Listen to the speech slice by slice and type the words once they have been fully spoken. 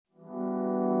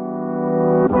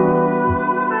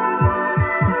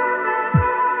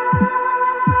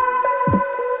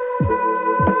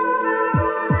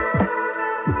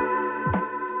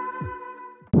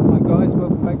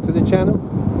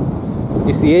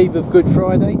the eve of Good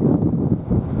Friday,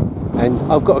 and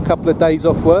I've got a couple of days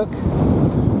off work,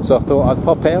 so I thought I'd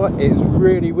pop out. It's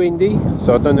really windy,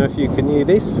 so I don't know if you can hear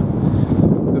this.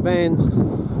 The van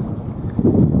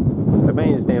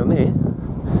is down there,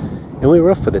 and we were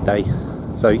off for the day.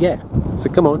 So yeah, so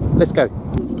come on, let's go.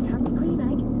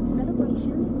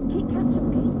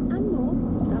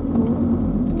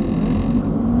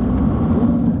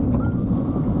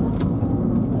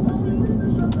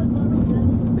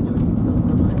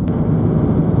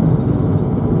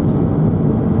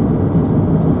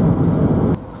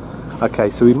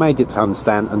 Okay, so we made it to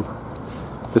Hunstanton.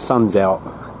 The sun's out,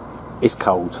 it's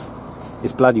cold,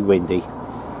 it's bloody windy,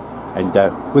 and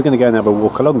we're going to go and have a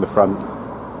walk along the front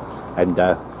and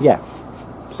yeah,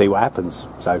 see what happens.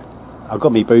 So I've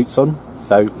got my boots on,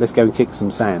 so let's go and kick some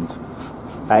sand.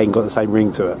 That ain't got the same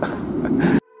ring to it.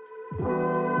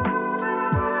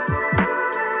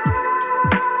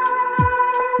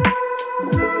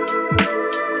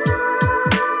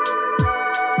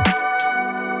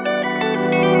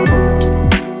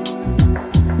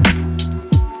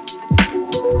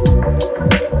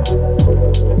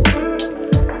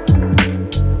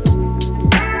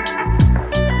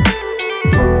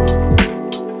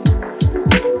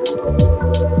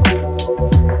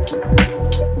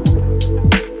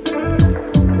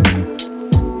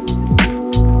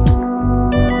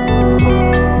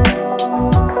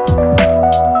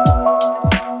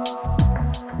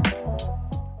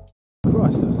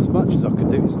 Christ, there was as much as I could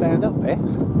do to stand up there.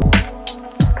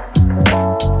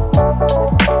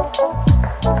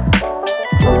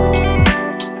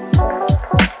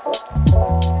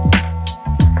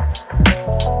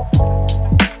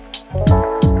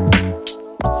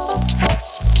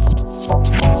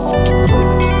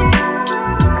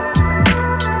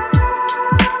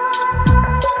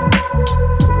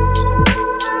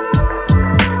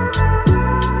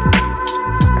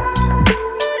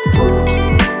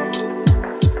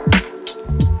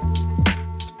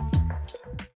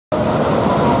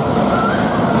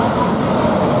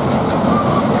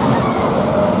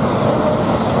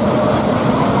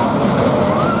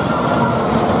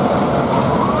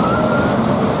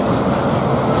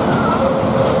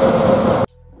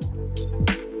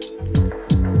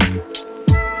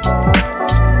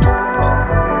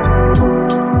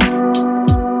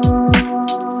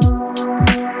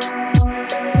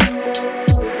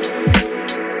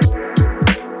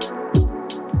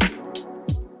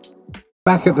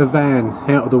 Back at the van,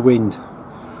 out of the wind.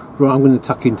 Right, I'm going to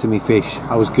tuck into me fish.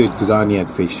 I was good because I only had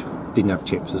fish, didn't have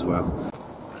chips as well.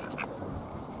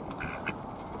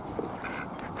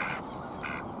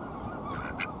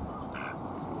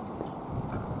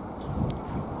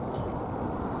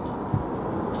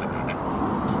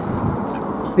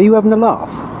 Are you having a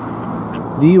laugh?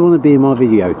 Do you want to be in my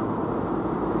video?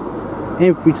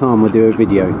 Every time I do a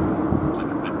video,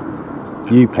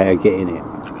 you pair get in it.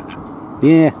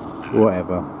 Yeah.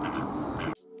 Whatever.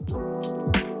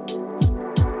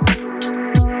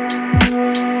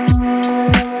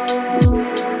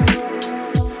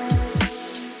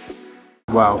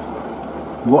 Wow,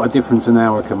 what a difference an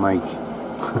hour can make.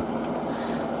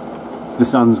 The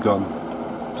sun's gone.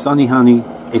 Sunny honey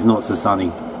is not so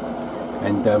sunny,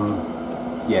 and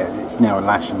yeah, it's now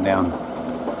lashing down.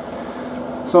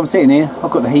 So I'm sitting here,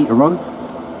 I've got the heater on,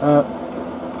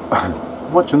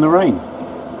 watching the rain.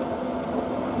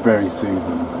 Very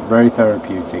soothing, very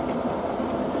therapeutic,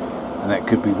 and that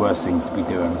could be worse things to be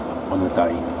doing on a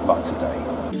day like today.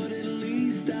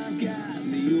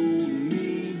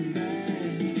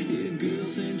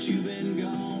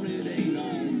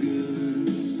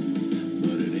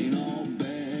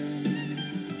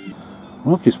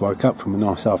 Well, I've just woke up from a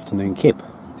nice afternoon kip.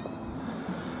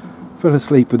 Fell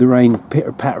asleep with the rain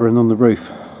pitter-pattering on the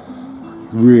roof.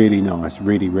 Really nice,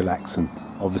 really relaxing,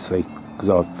 obviously, because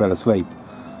I fell asleep.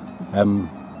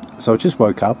 So I just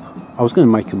woke up. I was going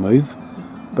to make a move,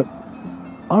 but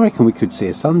I reckon we could see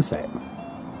a sunset.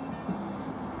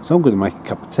 So I'm going to make a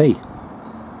cup of tea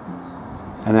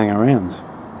and hang around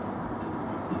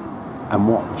and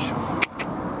watch.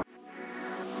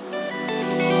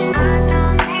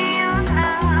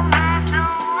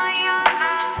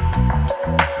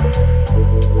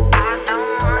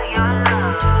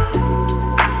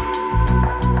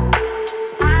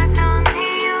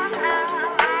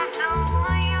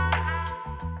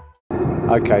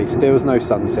 Okay, so there was no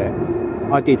sunset.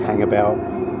 I did hang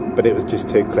about, but it was just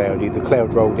too cloudy. The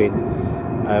cloud rolled in.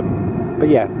 But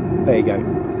yeah, there you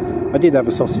go. I did have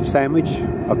a sausage sandwich.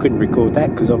 I couldn't record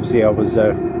that because obviously I was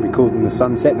recording the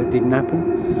sunset that didn't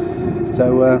happen.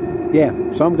 So yeah,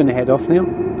 so I'm going to head off now.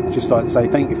 just like to say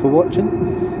thank you for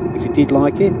watching. If you did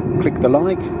like it, click the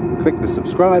like, click the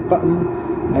subscribe button,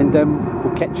 and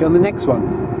we'll catch you on the next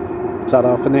one.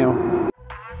 Ta-da for now.